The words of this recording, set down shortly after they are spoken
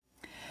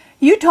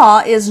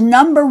Utah is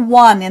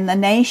 #1 in the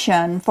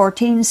nation for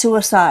teen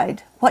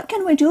suicide. What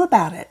can we do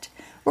about it?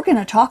 We're going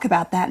to talk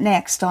about that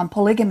next on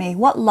Polygamy.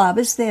 What love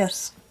is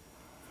this?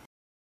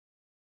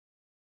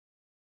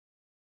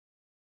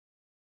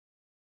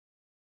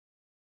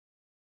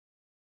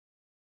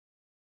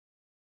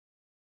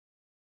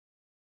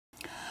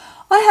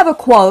 I have a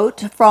quote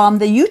from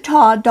the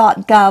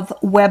utah.gov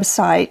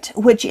website,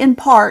 which in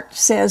part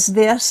says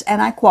this,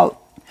 and I quote,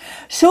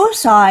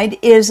 "Suicide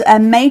is a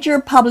major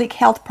public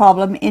health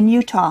problem in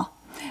Utah.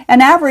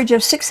 An average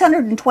of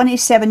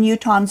 627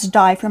 Utahns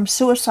die from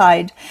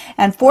suicide,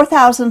 and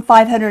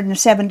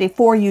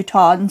 4,574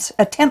 Utahns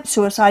attempt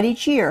suicide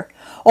each year.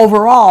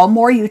 Overall,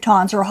 more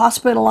Utahns are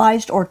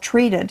hospitalized or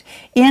treated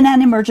in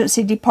an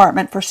emergency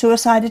department for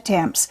suicide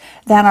attempts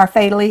than are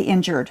fatally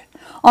injured.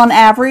 On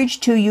average,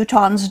 2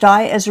 Utahns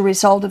die as a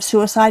result of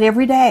suicide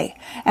every day,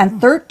 and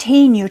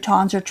 13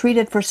 Utahns are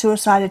treated for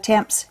suicide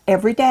attempts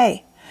every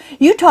day.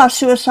 Utah's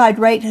suicide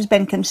rate has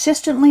been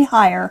consistently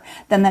higher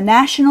than the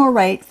national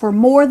rate for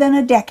more than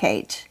a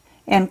decade."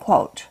 End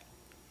quote.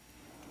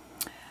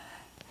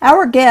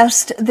 Our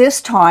guest this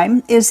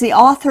time is the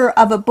author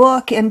of a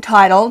book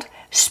entitled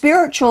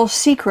Spiritual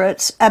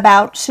Secrets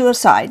About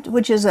Suicide,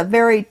 which is a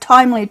very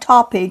timely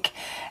topic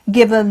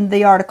given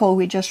the article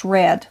we just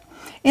read.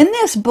 In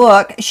this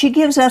book, she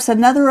gives us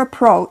another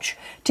approach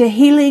to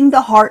healing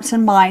the hearts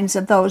and minds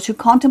of those who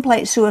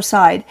contemplate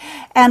suicide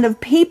and of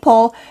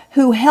people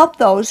who help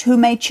those who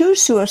may choose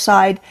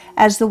suicide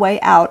as the way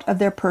out of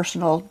their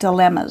personal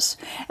dilemmas.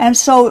 And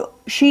so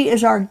she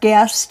is our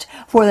guest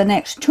for the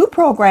next 2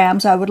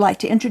 programs. I would like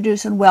to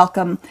introduce and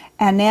welcome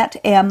Annette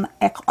M.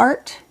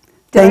 Eckhart.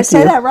 Did I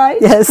say that right?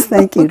 Yes,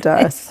 thank you,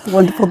 Doris.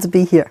 Wonderful to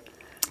be here.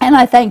 And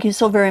I thank you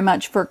so very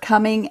much for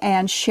coming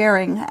and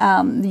sharing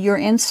your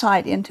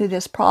insight into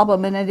this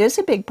problem. And it is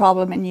a big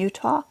problem in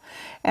Utah.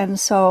 And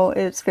so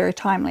it's very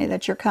timely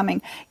that you're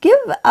coming. Give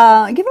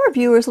our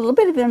viewers a little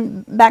bit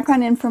of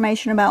background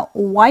information about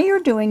why you're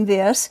doing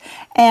this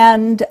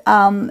and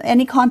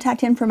any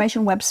contact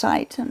information,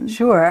 website.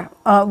 Sure.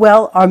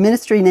 Well, our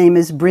ministry name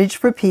is Bridge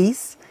for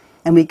Peace,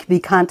 and we can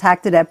be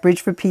contacted at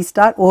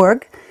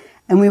bridgeforpeace.org.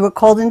 And we were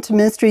called into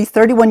ministry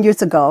 31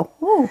 years ago.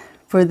 Ooh.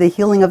 For the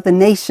healing of the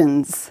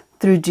nations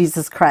through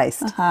Jesus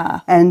Christ.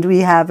 And we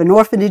have an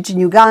orphanage in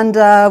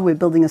Uganda, we're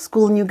building a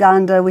school in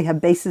Uganda, we have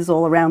bases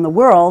all around the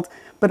world,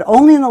 but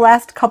only in the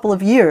last couple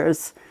of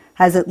years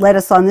has it led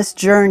us on this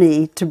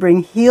journey to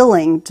bring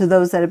healing to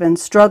those that have been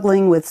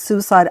struggling with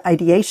suicide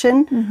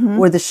ideation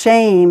or the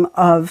shame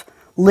of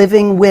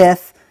living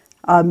with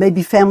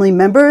maybe family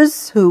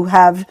members who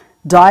have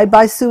died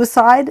by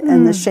suicide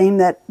and the shame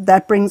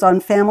that brings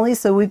on families.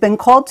 So we've been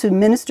called to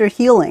minister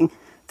healing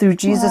through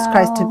Jesus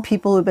Christ to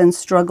people who've been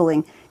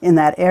struggling in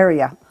that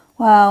area.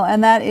 Wow,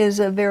 and that is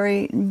a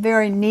very,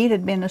 very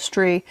needed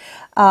ministry.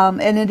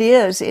 And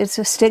it's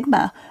a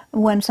stigma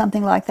when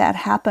something like that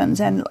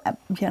happens. And,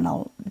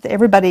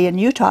 everybody in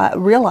Utah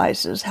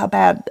realizes how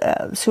bad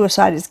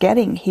suicide is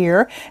getting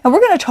here. And we're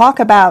going to talk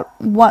about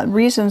what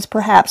reasons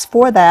perhaps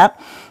for that.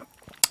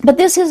 But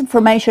this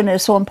information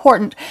is so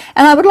important.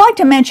 And I would like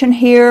to mention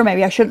here,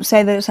 maybe I shouldn't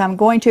say this, I'm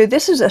going to.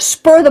 This is a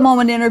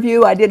spur-of-the-moment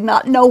interview. I did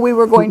not know we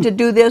were going to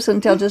do this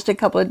until just a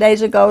couple of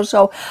days ago.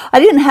 So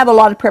I didn't have a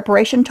lot of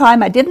preparation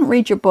time. I didn't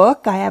read your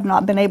book. I have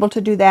not been able to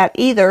do that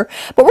either.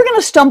 But we're going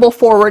to stumble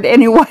forward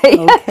anyway.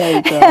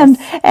 Okay,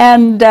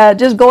 and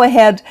just go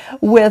ahead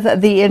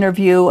with the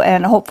interview.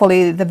 And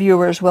hopefully the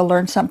viewers will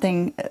learn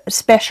something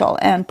special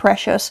and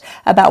precious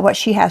about what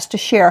she has to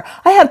share.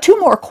 I have 2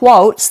 more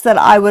quotes that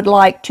I would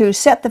like to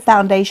set the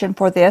foundation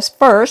for this.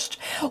 First,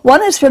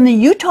 one is from the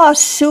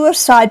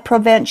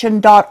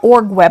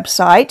UtahSuicidePrevention.org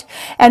website,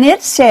 and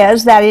it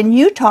says that in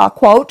Utah,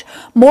 quote,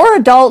 "more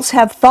adults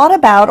have thought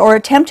about or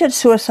attempted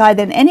suicide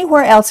than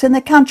anywhere else in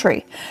the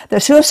country. The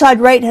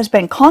suicide rate has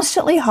been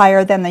constantly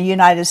higher than the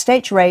United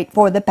States rate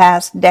for the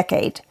past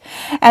decade."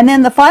 And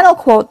then the final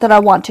quote that I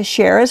want to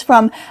share is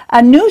from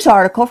a news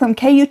article from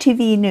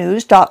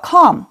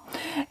KUTVnews.com.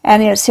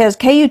 And it says,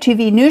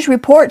 KUTV News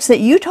reports that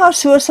Utah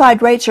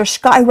suicide rates are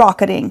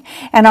skyrocketing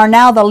and are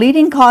now the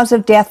leading cause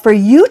of death for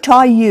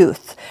Utah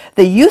youth.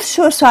 The youth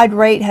suicide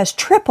rate has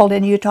tripled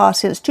in Utah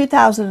since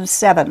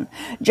 2007,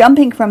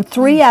 jumping from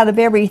 3 out of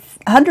every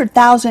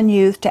 100,000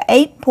 youth to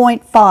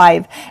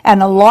 8.5,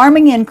 an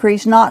alarming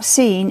increase not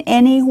seen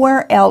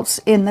anywhere else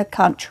in the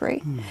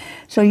country.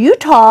 So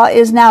Utah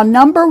is now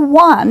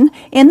 #1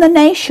 in the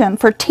nation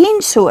for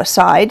teen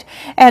suicide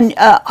and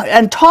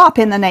top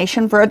in the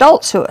nation for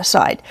adult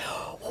suicide.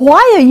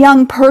 Why a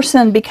young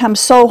person becomes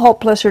so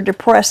hopeless or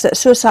depressed that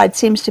suicide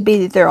seems to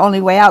be their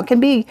only way out can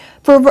be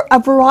for a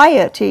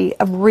variety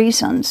of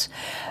reasons.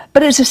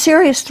 But it's a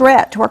serious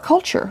threat to our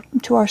culture,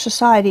 to our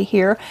society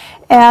here,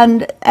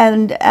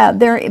 but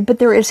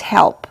there is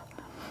help.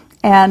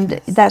 And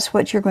that's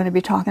what you're going to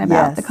be talking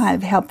about, the kind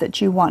of help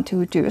that you want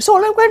to do. So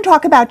we're going to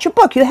talk about your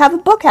book. You have a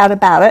book out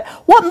about it.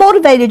 What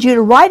motivated you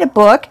to write a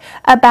book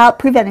about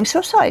preventing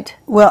suicide?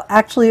 Well,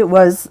 actually, it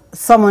was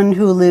someone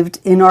who lived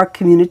in our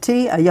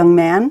community, a young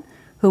man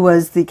who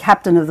was the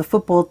captain of the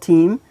football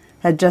team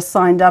had just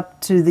signed up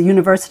to the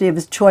university of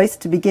his choice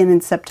to begin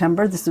in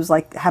September. This was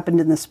happened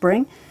in the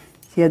spring.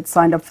 He had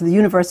signed up for the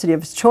university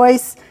of his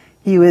choice.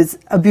 He was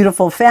a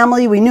beautiful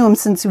family. We knew him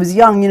since he was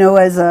young,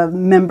 as a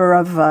member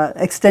of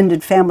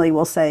extended family,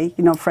 we'll say,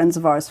 friends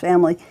of ours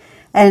family.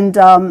 And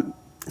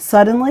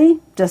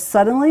just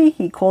suddenly,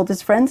 he called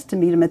his friends to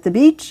meet him at the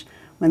beach.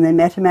 When they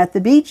met him at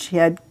the beach, he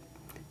had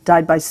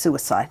died by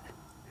suicide.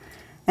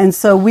 And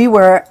so we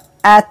were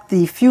at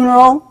the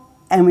funeral,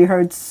 and we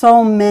heard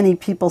so many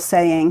people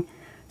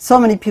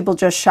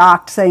just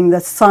shocked, saying the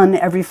son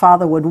every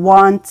father would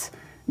want.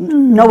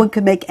 No one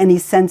could make any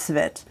sense of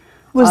it.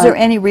 Was there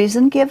any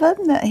reason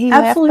given that he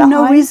left Absolutely behind?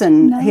 no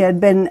reason. No? He had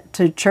been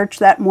to church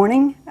that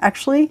morning,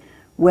 actually,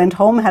 went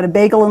home, had a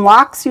bagel and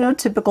lox,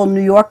 typical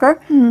New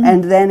Yorker,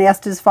 and then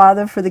asked his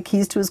father for the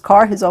keys to his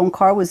car. His own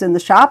car was in the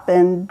shop,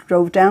 and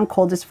drove down,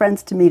 called his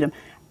friends to meet him.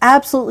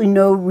 Absolutely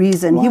no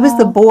reason. Wow. He was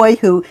the boy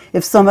who,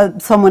 if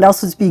someone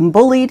else was being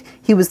bullied,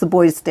 he was the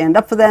boy to stand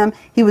up for them.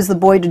 He was the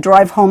boy to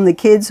drive home the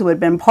kids who had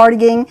been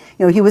partying.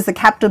 He was the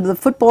captain of the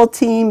football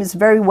team. He's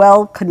very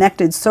well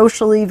connected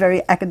socially,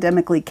 very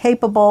academically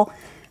capable.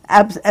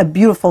 A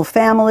beautiful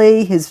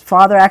family. His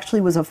father actually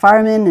was a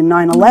fireman in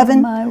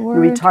 9/11. My word.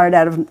 He retired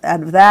out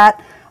of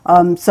that.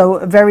 So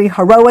a very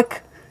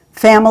heroic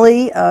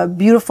family, a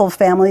beautiful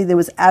family. There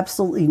was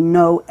absolutely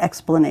no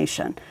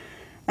explanation.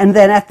 And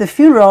then at the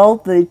funeral,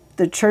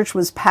 the church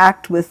was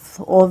packed with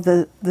all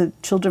the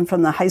children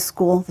from the high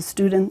school, the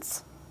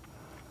students.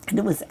 And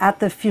it was at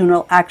the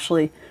funeral,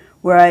 actually,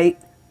 where I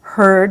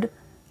heard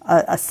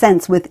a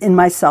sense within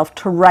myself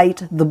to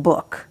write the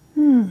book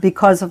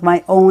because of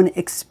my own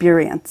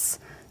experience.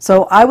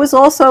 So I was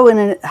also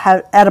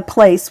at a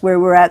place where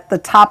we're at the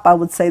top, I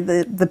would say,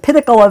 the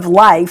pinnacle of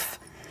life,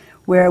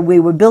 where we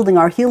were building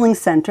our healing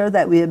center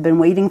that we had been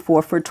waiting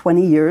for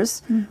 20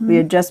 years. We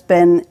had just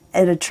been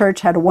at a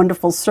church, had a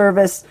wonderful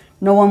service.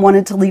 No one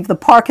wanted to leave the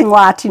parking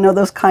lot,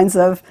 those kinds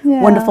of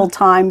wonderful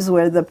times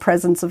where the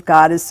presence of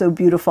God is so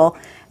beautiful.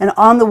 And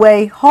on the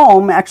way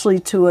home, actually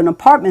to an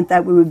apartment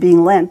that we were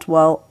being lent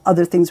while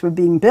other things were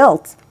being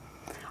built,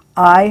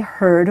 I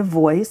heard a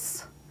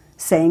voice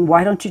saying,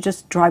 "Why don't you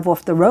just drive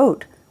off the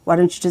road? Why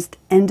don't you just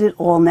end it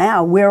all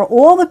now? Where are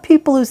all the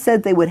people who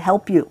said they would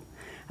help you?"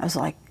 I was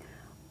like,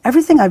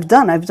 everything I've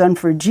done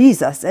for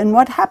Jesus. And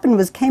what happened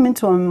was, came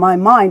into my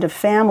mind a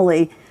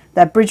family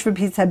that Bridge for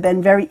Peace had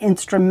been very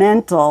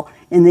instrumental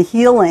in the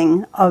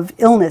healing of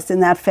illness in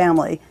that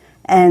family.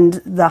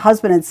 And the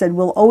husband had said,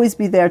 "We'll always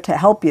be there to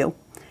help you."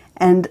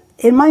 And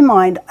in my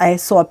mind, I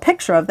saw a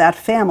picture of that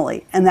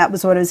family. And that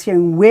was what I was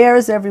hearing.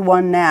 Where's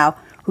everyone now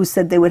who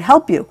said they would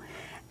help you?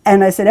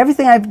 And I said,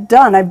 everything I've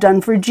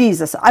done for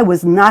Jesus. I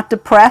was not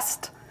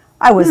depressed.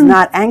 I was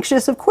not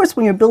anxious. Of course,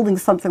 when you're building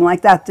something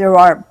like that, there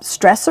are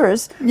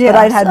stressors, but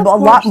I'd had a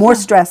lot more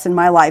stress in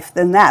my life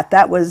than that.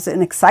 That was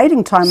an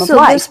exciting time of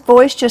life. So this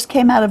voice just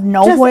came out of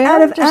nowhere? Just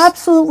out of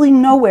absolutely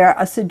nowhere,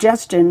 a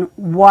suggestion,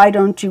 why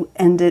don't you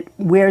end it?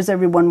 Where's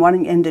everyone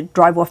wanting to end it?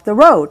 Drive off the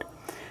road.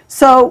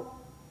 So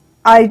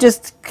I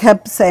just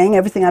kept saying,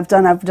 everything I've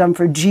done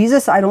for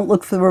Jesus. I don't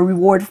look for a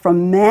reward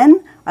from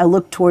men. I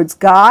look towards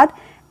God.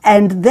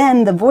 And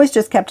then the voice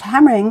just kept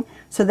hammering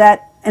so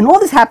that, and all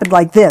this happened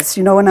like this,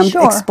 and I'm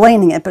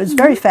explaining it, but it's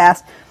very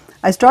fast.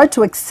 I started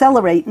to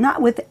accelerate, not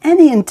with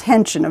any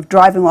intention of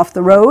driving off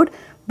the road,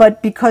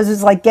 but because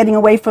it's like getting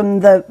away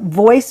from the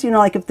voice,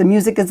 like if the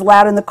music is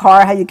loud in the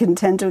car, how you can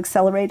tend to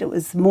accelerate. It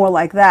was more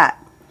like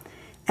that.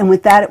 And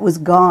with that, it was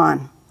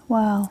gone.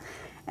 Wow.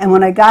 And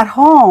when I got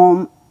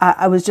home,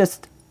 I was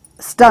just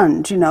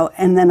stunned,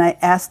 and then I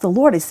asked the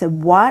Lord, I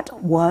said,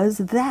 what was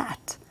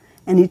that?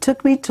 And he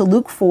took me to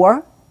Luke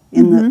 4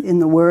 in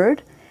the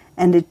Word.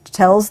 And it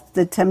tells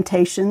the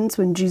temptations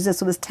when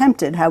Jesus was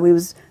tempted, how he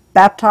was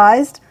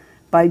baptized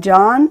by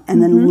John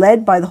and then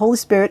led by the Holy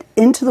Spirit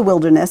into the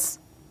wilderness.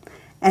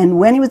 And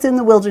when he was in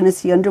the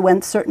wilderness, he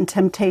underwent certain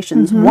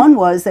temptations. One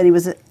was that he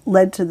was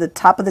led to the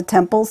top of the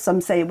temple.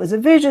 Some say it was a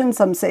vision,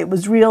 some say it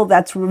was real.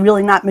 That's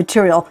really not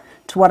material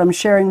to what I'm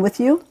sharing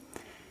with you.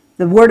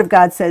 The Word of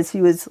God says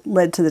he was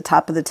led to the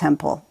top of the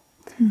temple.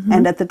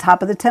 And at the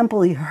top of the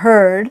temple, he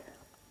heard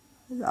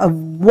of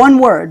one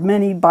word,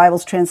 many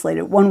Bibles translate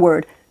it, one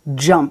word,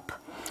 jump.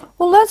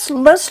 Well,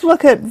 let's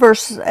look at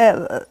verse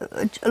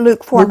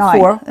Luke 4:9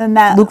 4, and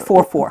that Luke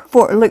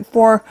 4:4. Luke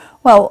 4.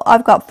 Well,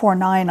 I've got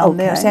 4:9 on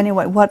this Okay.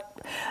 anyway. What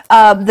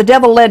the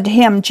devil led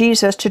him,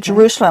 Jesus, to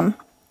Jerusalem,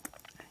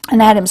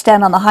 and had him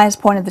stand on the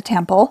highest point of the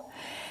temple,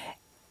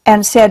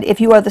 and said,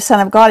 "If you are the Son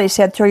of God," he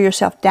said, "throw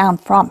yourself down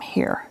from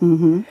here."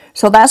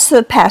 So that's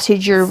the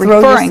passage you're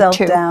referring yourself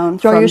to. down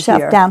Throw from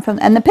yourself here. down from,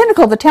 and the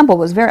pinnacle of the temple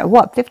was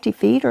 50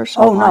 feet or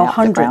so? Oh, no, high off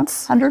the ground?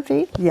 hundreds. 100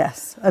 feet.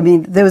 Yes. I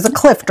mean, there was a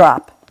cliff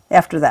drop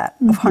after that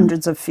of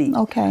hundreds of feet.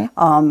 Okay.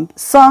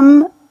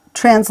 Some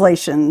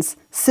translations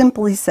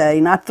simply say,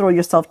 not throw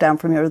yourself down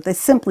from here, they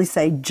simply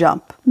say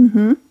jump.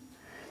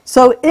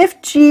 So if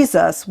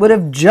Jesus would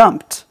have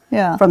jumped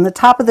from the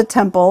top of the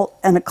temple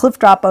and a cliff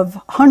drop of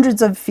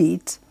hundreds of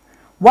feet,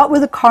 what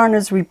would the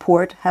coroner's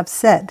report have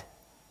said?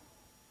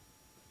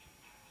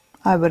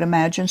 I would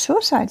imagine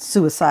suicide.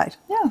 Suicide.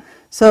 Yeah.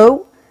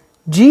 So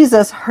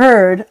Jesus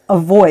heard a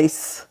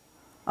voice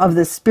of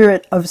the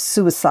spirit of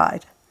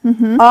suicide.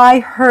 I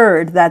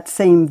heard that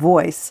same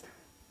voice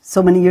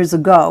so many years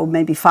ago,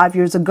 maybe 5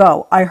 years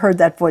ago. I heard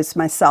that voice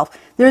myself.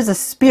 There's a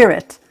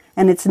spirit,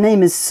 and its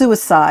name is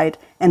suicide,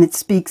 and it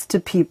speaks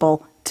to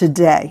people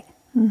today.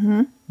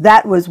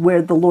 That was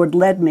where the Lord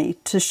led me,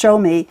 to show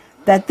me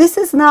that this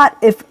is not,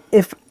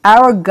 if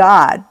our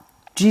God,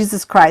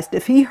 Jesus Christ,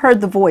 if he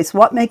heard the voice,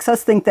 what makes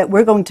us think that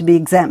we're going to be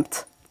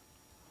exempt?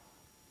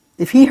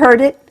 If he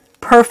heard it,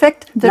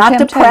 perfect, not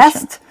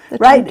depressed,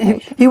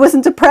 right? He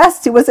wasn't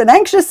depressed, he wasn't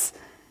anxious.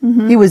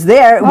 He was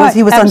there,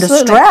 he was under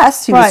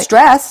stress, he was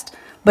stressed,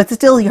 but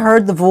still he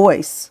heard the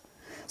voice.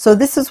 So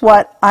this is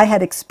what I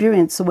had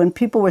experienced. So when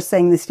people were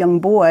saying this young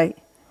boy,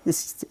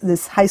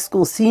 this high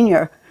school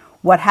senior,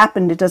 what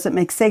happened, it doesn't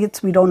make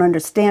sense, we don't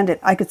understand it,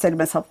 I could say to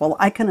myself, well,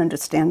 I can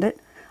understand it.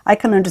 I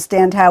can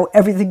understand how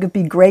everything could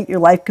be great, your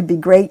life could be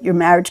great, your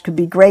marriage could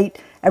be great,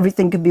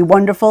 everything could be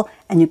wonderful,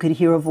 and you could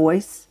hear a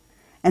voice.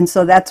 And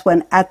so that's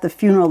when, at the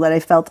funeral, that I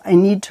felt I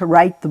need to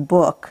write the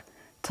book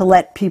to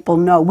let people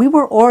know. We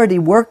were already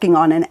working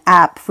on an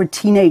app for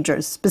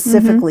teenagers,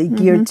 specifically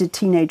geared to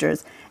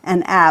teenagers,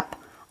 an app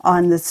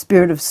on the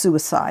spirit of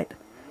suicide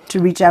to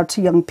reach out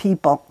to young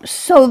people.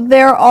 So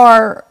there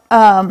are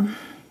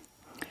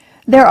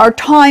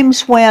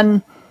times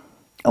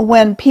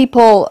when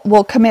people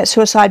will commit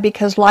suicide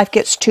because life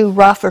gets too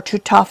rough or too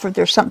tough, or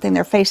there's something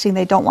they're facing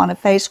they don't want to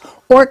face,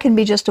 or it can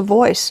be just a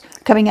voice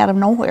coming out of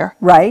nowhere.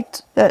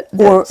 Right.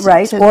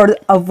 Or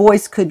a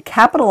voice could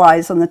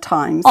capitalize on the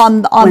times.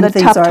 On the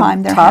tough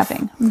time they're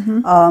having.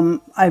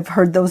 I've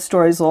heard those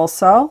stories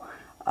also.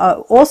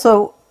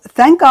 Also,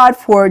 thank God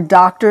for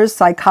doctors,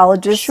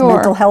 psychologists,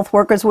 mental health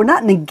workers. We're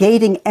not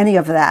negating any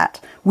of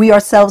that. We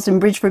ourselves in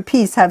Bridge for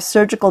Peace have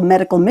surgical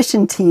medical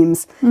mission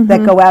teams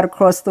that go out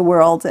across the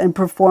world and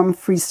perform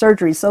free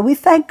surgery. So we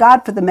thank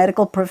God for the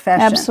medical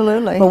profession.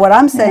 Absolutely. But what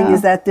I'm saying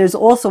is that there's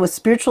also a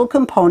spiritual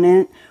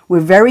component.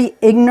 We're very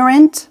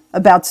ignorant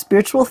about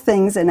spiritual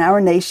things in our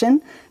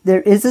nation.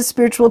 There is a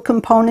spiritual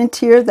component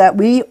here that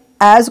we,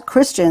 as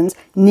Christians,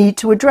 need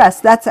to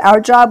address. That's our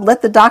job.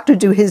 Let the doctor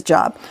do his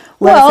job.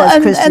 Let us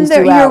as Christians do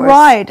ours. You're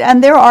right.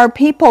 And there are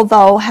people,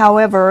 though,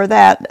 however,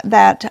 that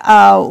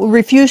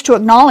refuse to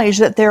acknowledge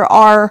that there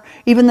are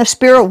even the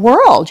spirit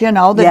world,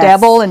 the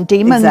devil and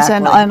demons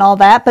and all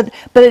that. But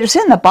it's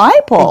in the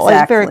Bible.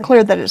 It's very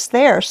clear that it's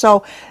there.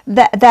 So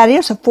that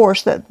is a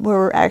force that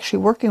we're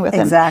actually working with.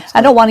 Exactly.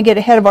 And I don't want to get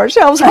ahead of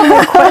ourselves on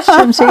the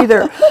questions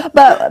either.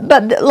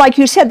 But like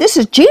you said, this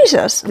is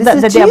Jesus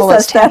the devil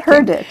is that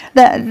heard it.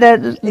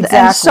 Exactly.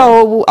 And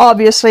so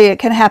obviously it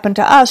can happen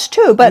to us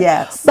too.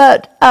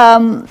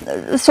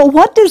 So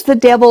what does the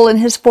devil and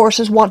his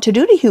forces want to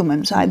do to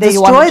humans? They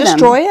want to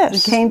destroy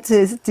us. He came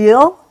to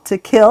steal, to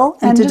kill,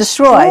 and to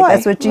destroy.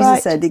 That's what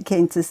Jesus said.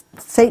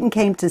 Satan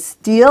came to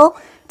steal,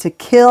 to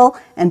kill,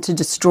 and to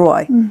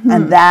destroy.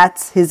 And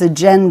that's his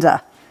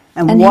agenda.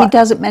 And he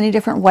does it many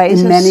different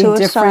ways. In many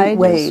different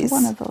ways.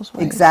 One of those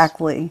ways.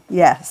 Exactly.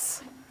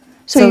 Yes.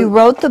 So you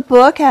wrote the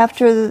book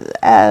after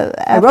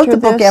I wrote the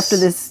book after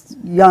this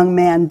young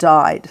man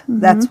died.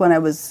 That's when I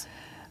was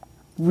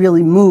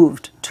really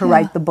moved to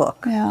write the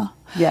book. Yeah.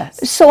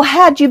 Yes. So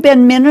had you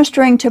been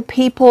ministering to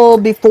people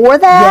before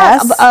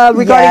that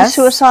regarding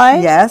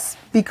suicide? Yes,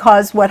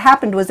 because what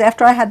happened was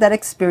after I had that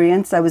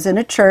experience, I was in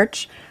a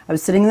church. I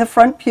was sitting in the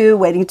front pew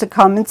waiting to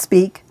come and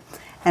speak.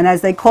 And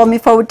as they called me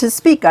forward to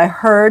speak, I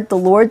heard the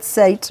Lord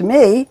say to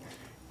me,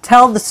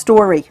 tell the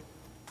story.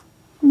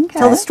 Okay.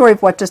 Tell the story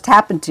of what just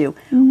happened to you.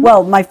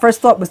 Well, my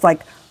first thought was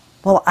like,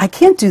 well, I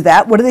can't do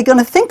that. What are they going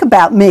to think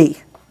about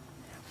me?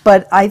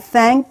 But I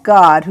thank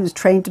God, who's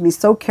trained me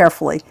so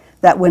carefully,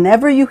 that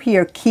whenever you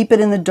hear, keep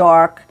it in the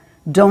dark,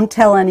 don't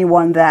tell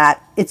anyone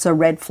that, it's a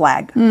red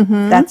flag.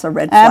 That's a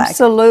red flag.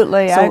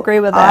 Absolutely, So I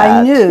agree with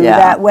that. I knew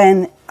that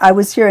when I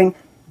was hearing,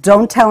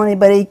 don't tell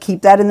anybody,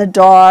 keep that in the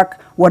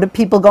dark, what are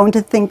people going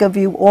to think of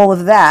you, all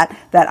of that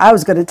I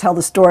was going to tell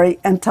the story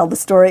and tell the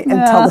story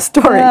and tell the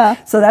story.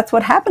 Yeah. So that's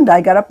what happened.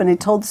 I got up and I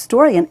told the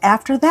story. And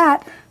after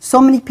that,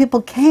 so many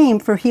people came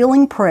for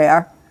healing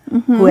prayer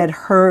who had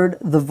heard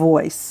the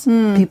voice.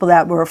 People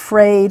that were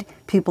afraid,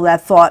 people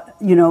that thought,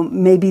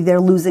 maybe they're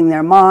losing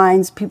their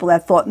minds, people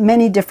that thought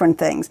many different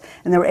things.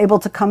 And they were able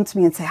to come to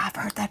me and say, I've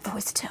heard that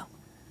voice too.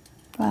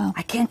 Wow.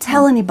 I can't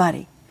tell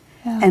anybody.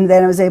 Yeah. And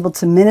then I was able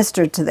to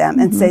minister to them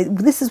and say,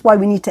 this is why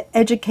we need to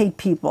educate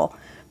people.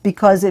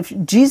 Because if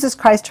Jesus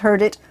Christ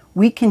heard it,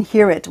 we can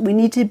hear it. We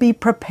need to be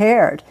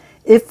prepared.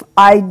 If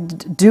I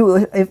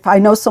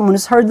know someone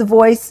has heard the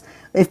voice,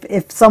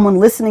 if someone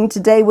listening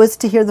today was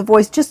to hear the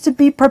voice, just to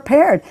be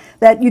prepared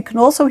that you can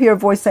also hear a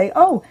voice say,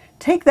 oh,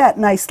 take that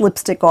nice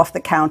lipstick off the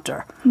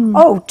counter.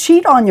 Oh,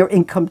 cheat on your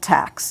income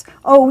tax.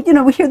 Oh,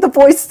 we hear the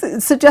voice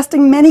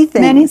suggesting many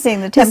things.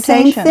 The temptation. The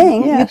same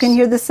thing, yes. You can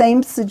hear the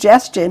same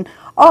suggestion.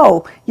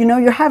 Oh,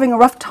 you're having a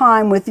rough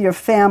time with your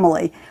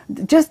family.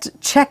 Just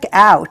check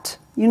out.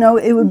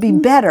 It would be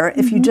better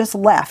if you just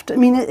left. I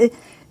mean,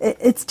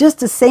 it's just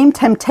the same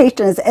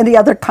temptation as any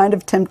other kind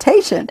of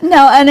temptation.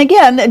 No, and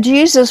again,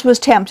 Jesus was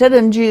tempted,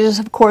 and Jesus,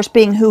 of course,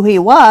 being who he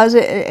was,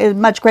 is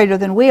much greater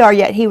than we are,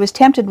 yet he was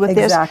tempted with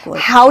Exactly.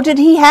 this. How did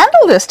he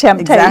handle this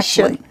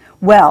temptation? Exactly.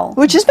 Well,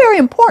 which is very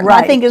important.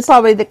 Right. I think is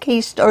probably the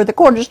key or the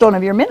cornerstone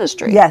of your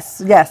ministry.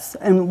 Yes, yes.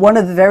 And one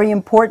of the very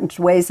important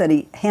ways that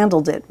he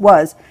handled it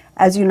was,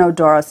 as you know,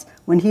 Doris,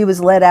 when he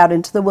was led out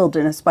into the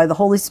wilderness by the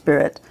Holy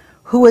Spirit,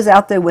 who was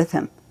out there with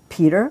him?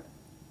 Peter?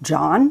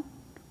 John?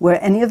 Were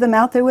any of them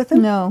out there with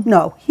him? No.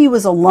 No, he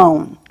was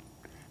alone.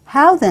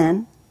 How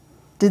then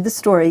did the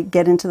story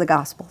get into the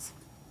Gospels?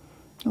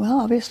 Well,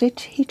 obviously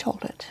he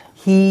told it.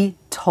 He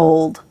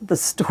told the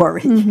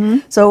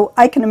story. So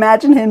I can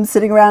imagine him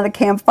sitting around a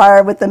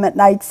campfire with them at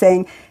night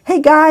saying,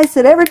 hey guys,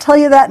 did I ever tell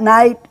you that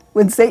night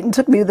when Satan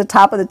took me to the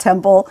top of the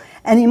temple?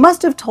 And he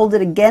must have told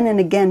it again and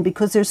again,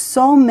 because there's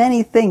so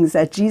many things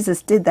that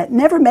Jesus did that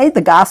never made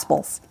the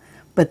Gospels,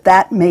 but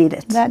that made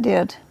it. That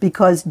did.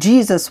 Because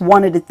Jesus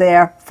wanted it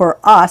there for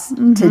us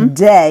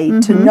today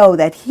to know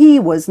that he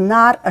was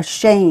not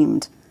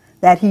ashamed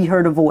that he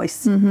heard a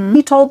voice.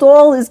 He told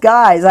all his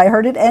guys, I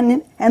heard it,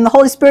 and the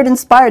Holy Spirit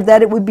inspired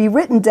that it would be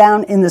written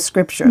down in the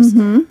scriptures.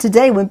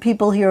 Today, when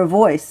people hear a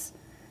voice,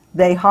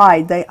 they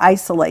hide, they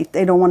isolate,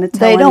 they don't want to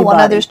tell anybody. They don't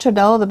want others to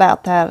know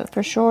about that,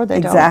 for sure. They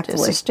Exactly.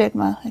 don't. It's a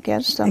stigma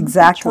against them.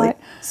 Exactly. That's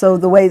right. So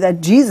the way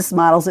that Jesus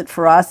models it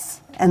for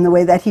us, and the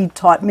way that he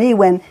taught me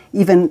when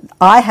even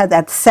I had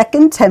that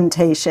second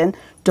temptation,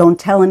 don't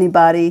tell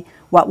anybody,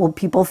 what will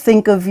people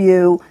think of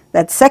you,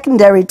 that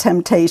secondary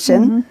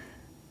temptation,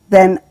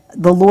 then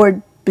the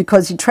Lord,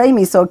 because he trained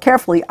me so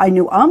carefully, I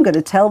knew I'm going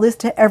to tell this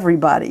to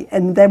everybody.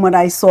 And then when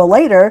I saw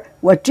later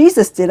what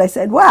Jesus did, I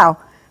said, wow,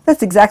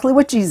 that's exactly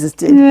what Jesus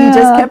did. Yeah. He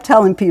just kept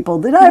telling people,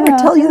 did I ever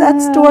tell you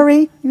that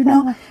story? You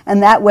know?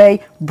 And that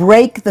way,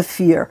 break the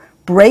fear,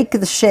 break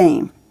the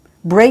shame,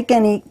 break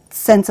any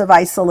sense of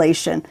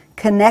isolation,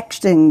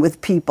 connecting with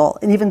people,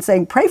 and even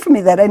saying, pray for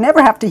me that I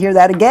never have to hear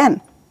that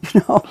again.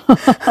 You know.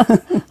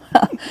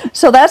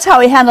 So that's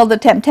how he handled the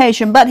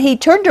temptation. But he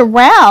turned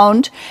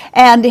around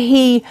and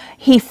he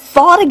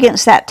fought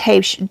against that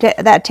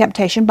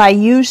temptation by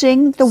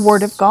using the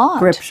Word of God.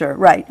 Scripture,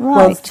 right. Right.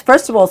 Well,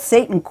 first of all,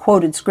 Satan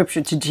quoted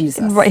Scripture to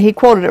Jesus. Right, he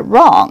quoted it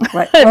wrong.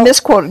 Right. Well,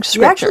 misquoted He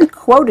Scripture. actually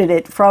quoted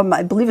it from,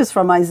 I believe it's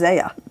from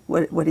Isaiah,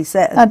 what he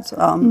said.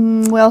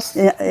 In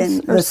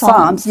The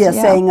Psalms,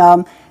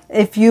 saying,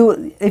 if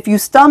you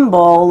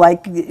stumble,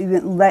 like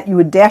that you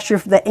would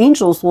the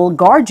angels will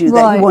guard you,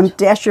 that you won't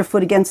dash your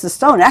foot against the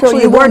stone.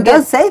 Actually, the Word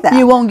does say that.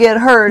 You won't get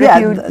hurt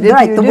if you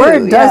the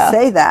Word does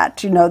say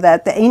that, you know,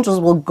 that the angels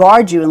will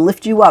guard you and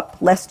lift you up,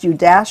 lest you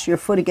dash your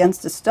foot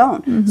against a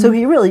stone. So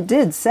he really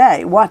did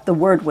say what the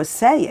Word was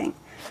saying.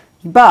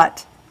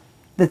 But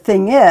the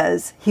thing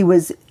is, he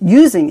was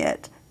using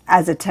it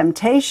as a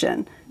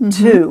temptation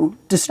to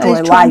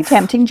destroy life.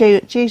 Tempting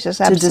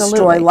Jesus, absolutely. To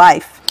destroy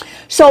life.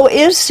 So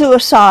is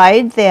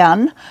suicide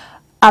then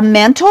a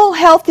mental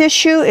health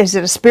issue? Is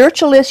it a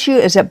spiritual issue?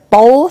 Is it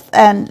both?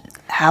 And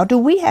how do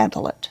we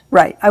handle it?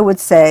 Right. I would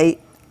say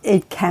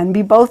it can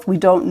be both. We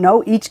don't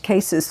know. Each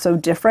case is so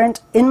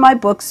different. In my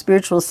book,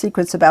 Spiritual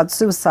Secrets About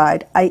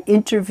Suicide, I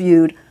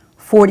interviewed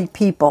 40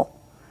 people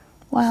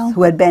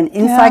who had been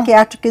in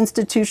psychiatric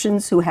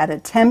institutions, who had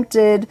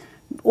attempted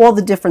all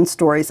the different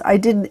stories. I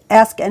didn't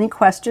ask any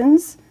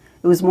questions.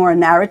 It was more a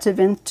narrative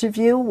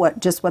interview,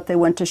 what they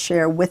want to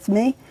share with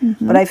me.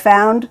 But I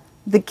found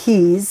the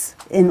keys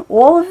in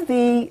all of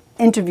the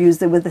interviews.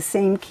 They were the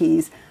same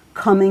keys: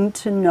 coming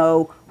to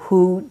know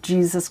who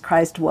Jesus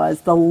Christ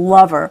was, the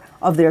lover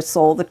of their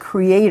soul, the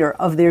creator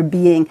of their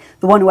being,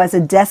 the one who has a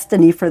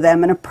destiny for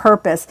them and a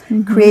purpose,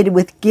 created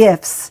with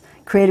gifts,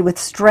 created with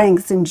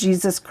strengths in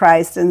Jesus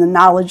Christ and the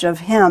knowledge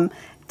of him,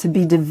 to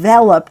be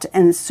developed,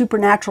 and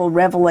supernatural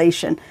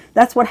revelation.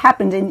 That's what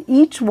happened in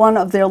each one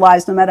of their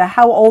lives, no matter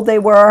how old they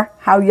were,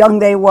 how young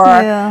they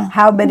were,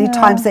 how many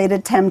times they'd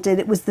attempted.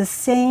 It was the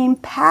same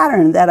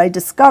pattern that I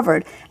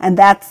discovered, and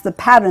that's the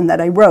pattern that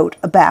I wrote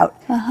about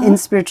in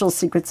Spiritual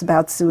Secrets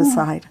About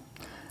Suicide.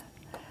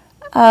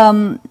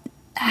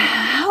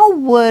 How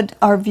would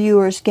our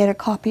viewers get a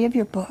copy of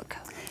your book?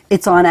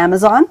 It's on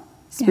Amazon.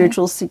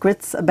 Spiritual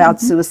Secrets About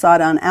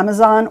Suicide on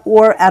Amazon,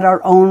 or at our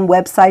own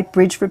website,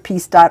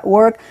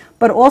 bridgeforpeace.org.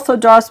 But also,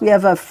 Doris, we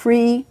have a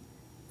free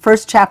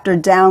first chapter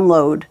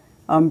download,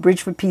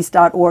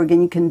 bridgeforpeace.org,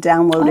 and you can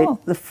download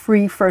it, the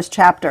free first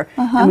chapter.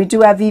 And we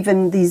do have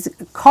even these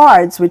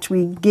cards, which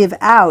we give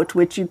out,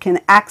 which you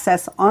can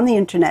access on the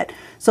internet.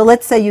 So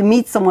let's say you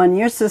meet someone,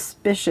 you're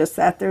suspicious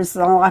that there's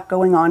a lot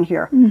going on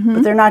here,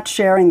 but they're not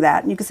sharing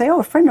that. And you can say,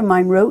 oh, a friend of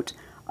mine wrote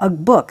a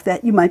book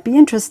that you might be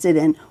interested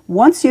in.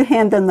 Once you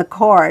hand them the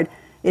card,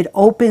 it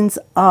opens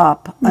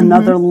up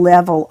another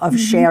level of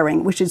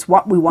sharing, which is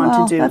what we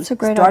want to do. That's a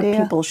great Start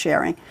idea. people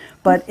sharing.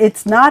 But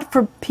it's not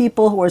for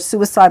people who are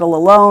suicidal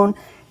alone.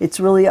 It's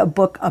really a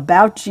book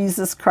about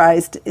Jesus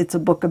Christ. It's a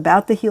book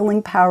about the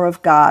healing power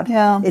of God.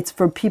 Yeah. It's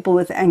for people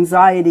with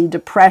anxiety,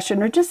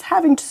 depression, or just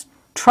having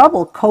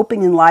trouble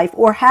coping in life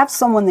or have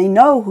someone they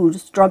know who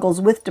struggles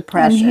with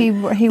depression.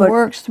 And he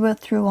works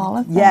through all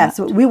of that. Yes,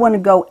 we want to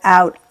go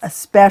out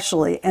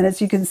especially. And as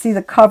you can see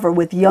the cover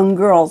with young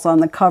girls on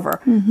the cover,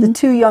 the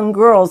two young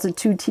girls, the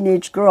two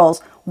teenage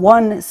girls,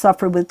 one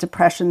suffered with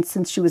depression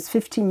since she was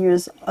 15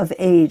 years of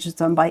age. It's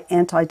done by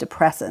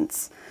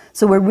antidepressants.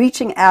 So we're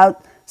reaching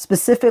out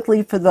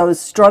specifically for those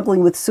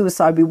struggling with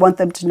suicide. We want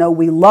them to know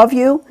we love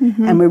you,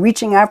 and we're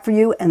reaching out for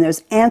you, and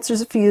there's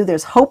answers for you,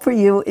 there's hope for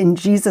you in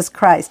Jesus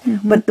Christ.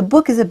 But the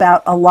book is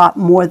about a lot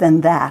more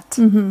than that.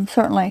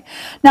 Certainly.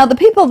 Now, the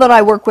people that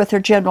I work with are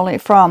generally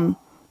from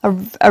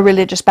a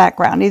religious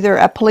background, either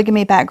a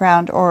polygamy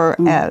background or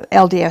a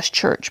LDS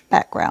church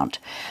background.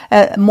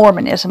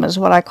 Mormonism is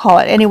what I call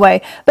it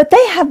anyway. But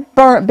they have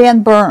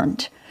been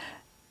burned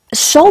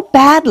so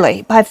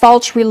badly by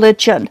false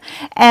religion,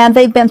 and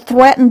they've been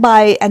threatened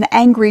by an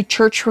angry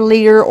church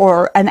leader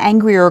or an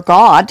angrier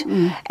God,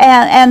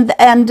 and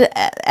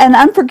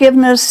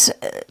unforgiveness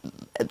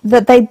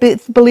that they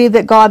believe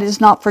that God is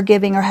not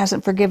forgiving or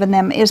hasn't forgiven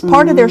them is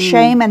part of their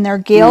shame and their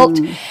guilt,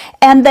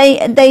 and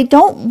they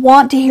don't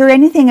want to hear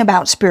anything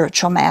about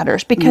spiritual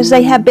matters because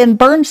they have been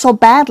burned so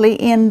badly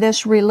in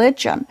this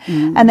religion,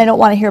 and they don't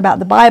want to hear about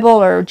the Bible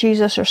or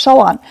Jesus or so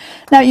on.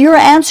 Now, your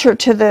answer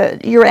to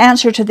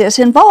this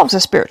involves a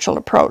spiritual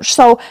approach,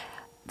 so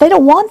they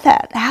don't want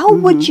that. How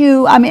would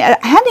you? I mean,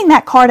 handing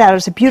that card out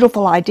is a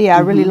beautiful idea. I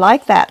really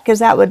like that because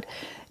that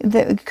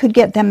could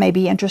get them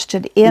maybe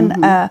interested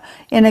in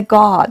a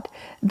God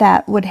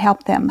that would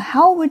help them.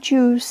 How would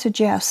you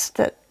suggest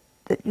that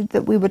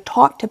we would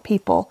talk to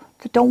people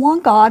that don't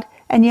want God,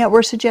 and yet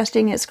we're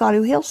suggesting it's God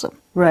who heals them?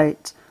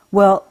 Right.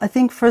 Well, I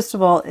think first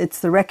of all,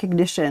 it's the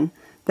recognition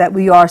that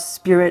we are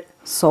spirit,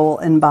 soul,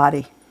 and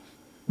body.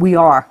 We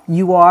are.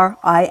 You are.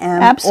 I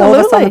am. Absolutely. All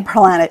of us on the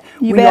planet.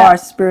 We are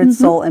spirit,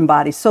 soul, and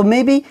body. So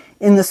maybe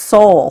in the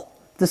soul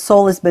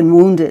has been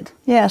wounded.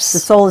 Yes. The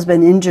soul has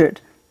been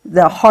injured.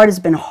 The heart has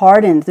been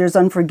hardened. There's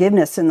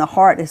unforgiveness in the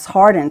heart. It's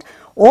hardened.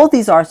 All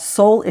these are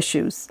soul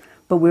issues,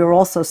 but we're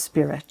also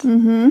spirit.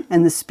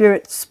 And the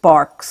spirit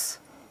sparks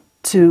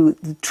to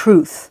the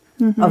truth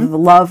of the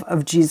love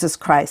of Jesus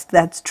Christ.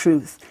 That's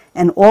truth.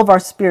 And all of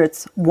our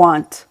spirits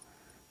want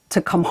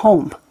to come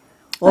home.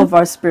 All of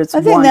our spirits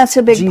want Jesus. I think that's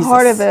a big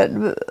part of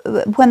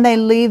it. When they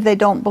leave, they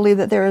don't believe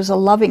that there is a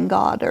loving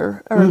God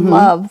or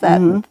love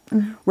that.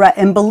 Right,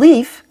 and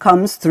belief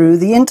comes through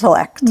the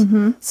intellect.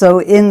 So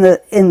in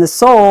the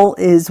soul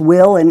is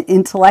will and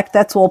intellect.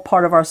 That's all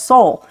part of our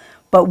soul.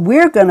 But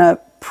we're going to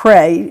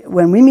pray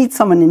when we meet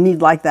someone in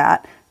need like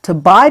that to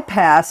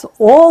bypass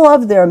all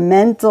of their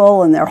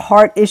mental and their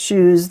heart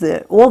issues,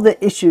 all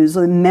the issues,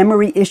 the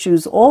memory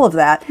issues, all of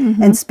that,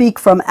 and speak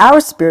from our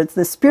spirits,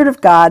 the Spirit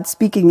of God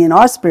speaking in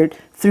our spirit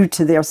through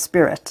to their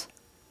spirit.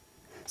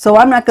 So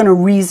I'm not going to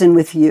reason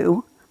with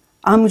you.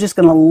 I'm just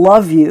going to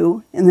love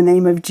you in the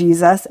name of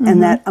Jesus,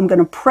 and that I'm going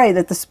to pray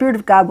that the Spirit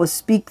of God will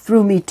speak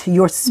through me to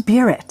your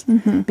spirit,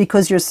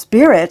 because your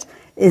spirit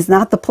is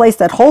not the place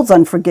that holds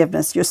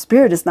unforgiveness. Your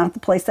spirit is not the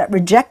place that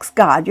rejects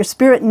God. Your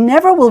spirit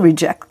never will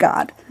reject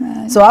God.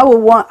 Right. So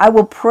I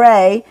will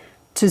pray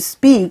to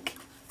speak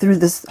through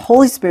the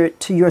Holy Spirit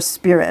to your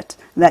spirit,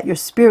 that your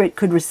spirit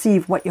could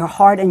receive what your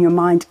heart and your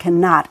mind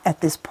cannot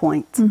at this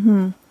point.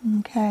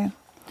 Okay.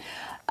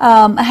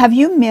 Have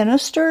you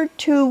ministered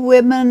to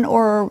women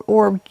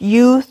or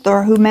youth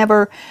or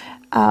whomever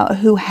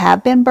who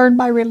have been burned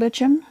by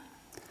religion?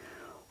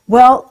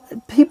 Well,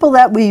 people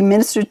that we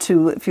minister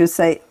to, if you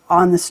say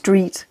on the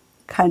street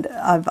kind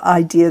of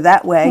idea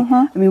that way,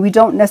 I mean, we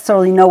don't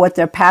necessarily know what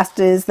their past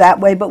is that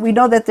way, but we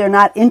know that they're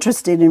not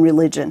interested in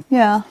religion.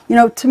 Yeah. You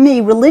know, to me,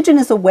 religion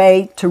is a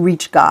way to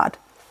reach God.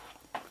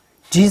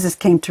 Jesus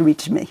came to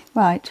reach me.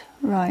 Right,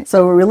 right.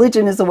 So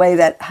religion is a way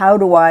that, how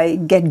do I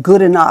get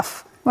good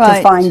enough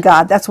to find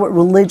God? That's what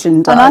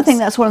religion does. And I think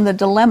that's one of the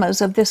dilemmas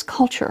of this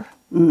culture,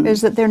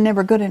 is that they're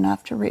never good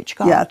enough to reach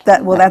God. Yeah,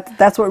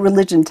 that's what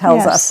religion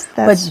tells us.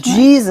 But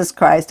Jesus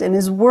Christ and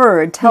His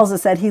Word tells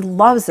us that He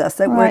loves us,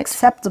 that we're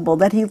acceptable,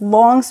 that He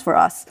longs for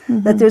us,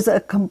 that there's a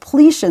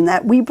completion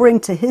that we bring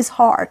to His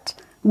heart.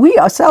 We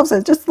ourselves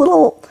as just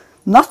little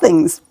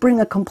nothings bring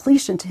a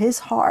completion to His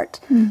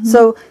heart.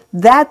 So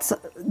that's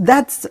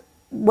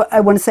what I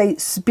want to say,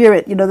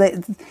 spirit. You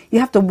know, you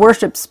have to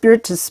worship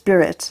spirit to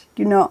spirit.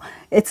 You know,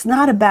 it's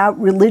not about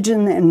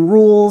religion and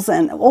rules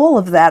and all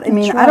of that. I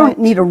mean, I don't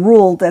need a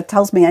rule that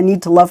tells me I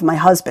need to love my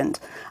husband.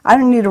 I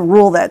don't need a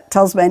rule that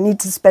tells me I need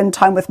to spend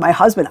time with my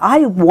husband.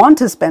 I want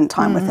to spend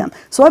time with him.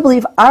 So I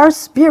believe our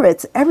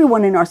spirits,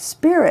 everyone in our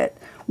spirit,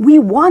 we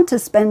want to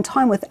spend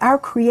time with our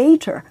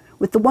Creator,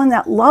 with the one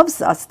that loves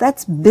us.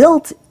 That's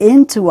built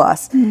into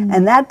us.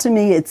 And that, to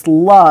me, it's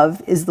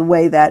love is the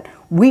way that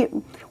we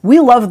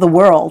love the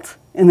world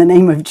in the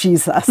name of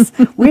Jesus.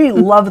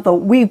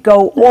 We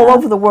go all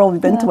over the world.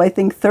 We've been to, I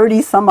think,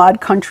 30 some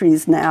odd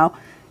countries now,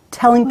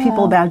 telling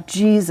people about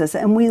Jesus,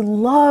 and we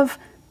love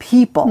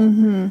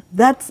people.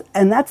 That's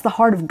the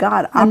heart of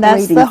God operating through us. And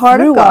that's the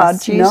heart of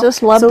God.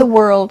 Jesus loved the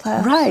world.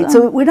 Right.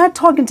 So we're not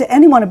talking to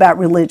anyone about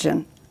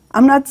religion.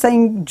 I'm not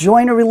saying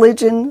join a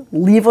religion,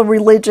 leave a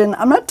religion.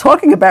 I'm not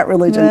talking about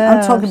religion.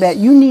 Yes. I'm talking about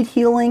you need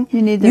healing.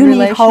 You need the you need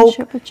relationship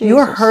hope. with Jesus.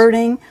 You're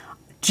hurting.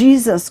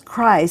 Jesus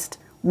Christ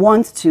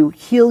wants to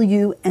heal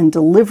you and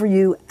deliver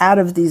you out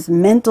of these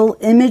mental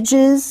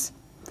images,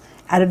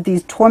 out of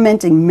these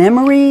tormenting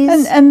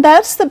memories. And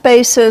that's the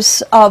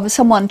basis of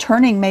someone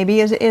turning,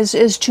 maybe,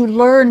 is to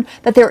learn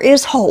that there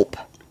is hope.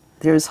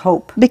 There's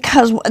hope.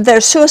 Because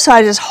their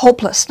suicide is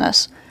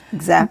hopelessness.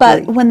 Exactly.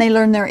 But when they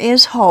learn there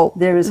is hope,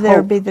 There there'll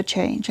hope. be the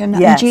change. And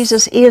Yes.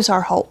 Jesus is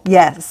our hope.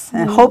 Yes,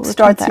 and We'll hope return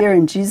starts that. here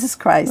in Jesus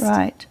Christ.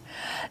 Right.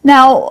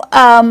 Now,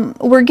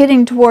 we're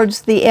getting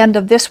towards the end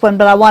of this one,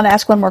 but I want to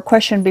ask one more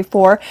question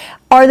before.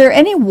 Are there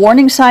any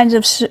warning signs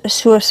of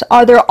suicide?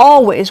 Are there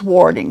always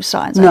warning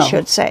signs, I No.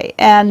 should say?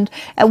 And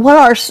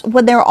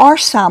when there are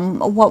some,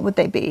 what would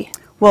they be?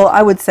 Well,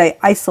 I would say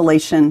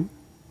isolation.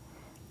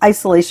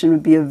 Isolation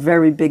would be a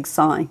very big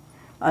sign.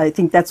 I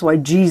think that's why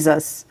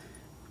Jesus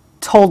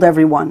told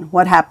everyone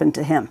what happened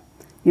to him.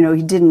 You know,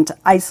 he didn't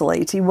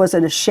isolate. He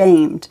wasn't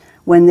ashamed.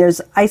 When there's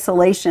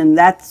isolation,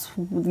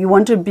 you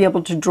want to be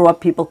able to draw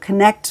people,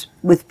 connect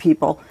with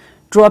people,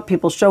 draw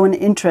people, show an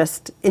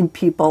interest in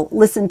people,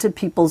 listen to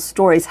people's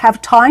stories,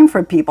 have time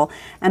for people.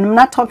 And I'm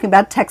not talking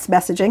about text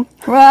messaging.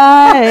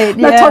 Right.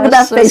 Not talking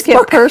about Facebook. Let's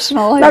get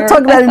personal here. Not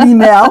talking about an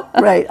email.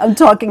 Right. I'm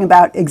talking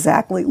about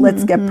exactly.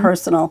 Let's get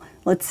personal.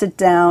 Let's sit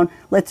down.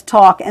 Let's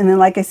talk. And then,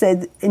 like I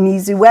said, an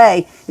easy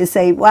way is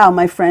say, wow,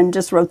 my friend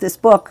just wrote this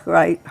book, or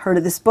I heard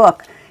of this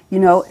book. You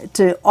know,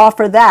 to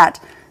offer that.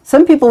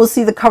 Some people will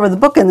see the cover of the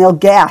book and they'll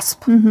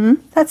gasp. Mm-hmm.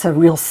 That's a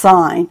real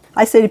sign.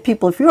 I say to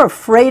people, if you're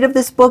afraid of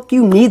this book,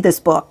 you need this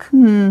book.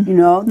 You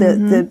know,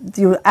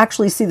 you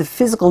actually see the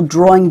physical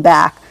drawing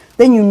back.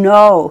 Then you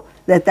know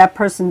that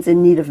person's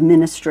in need of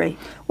ministry.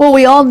 Well,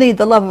 we all need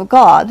the love of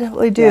God.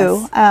 We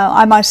do. Yes.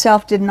 I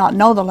myself did not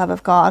know the love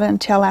of God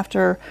until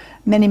after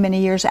many,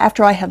 many years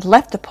after I had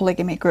left the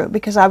polygamy group,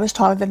 because I was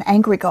taught of an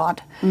angry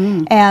God.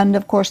 And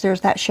of course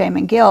there's that shame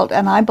and guilt,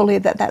 and I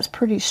believe that that's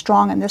pretty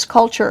strong in this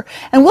culture.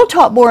 And we'll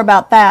talk more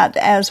about that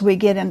as we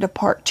get into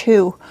part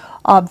 2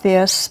 of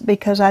this,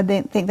 because I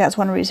think that's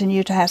one reason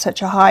Utah has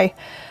such a high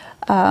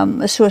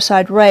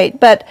suicide rate.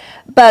 But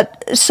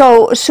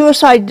so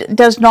suicide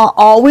does not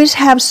always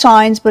have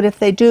signs, but if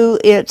they do,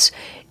 it's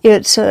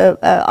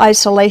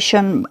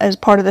isolation as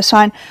part of the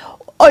sign.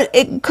 Or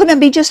couldn't it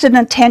be just an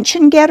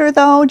attention getter,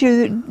 though?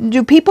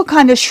 Do people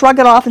kind of shrug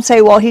it off and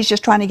say, well, he's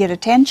just trying to get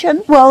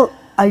attention? Well,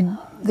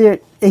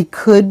 it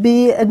could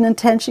be an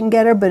attention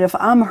getter, but if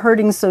I'm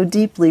hurting so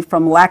deeply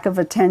from lack of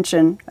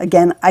attention,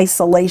 again,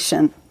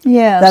 isolation,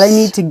 Yes. that I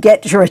need to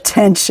get your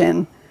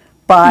attention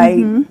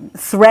by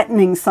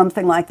threatening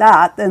something like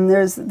that, then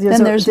there's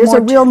more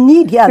a real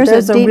need. Yeah,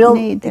 there's a deep real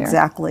need there.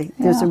 Exactly.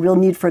 There's a Yeah. real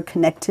need for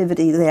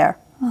connectivity there.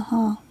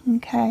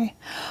 Okay.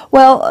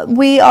 Well,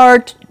 we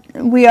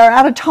are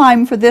out of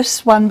time for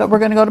this one, but we're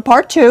going to go to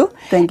part 2.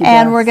 Thank you,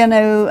 And Beth. we're going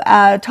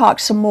to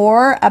talk some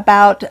more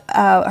about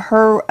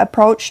her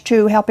approach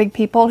to helping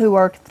people who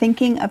are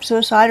thinking of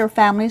suicide or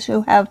families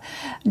who have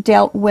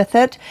dealt with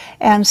it.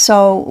 And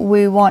so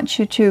we want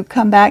you to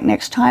come back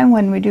next time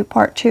when we do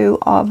part 2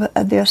 of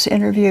this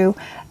interview.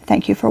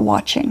 Thank you for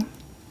watching.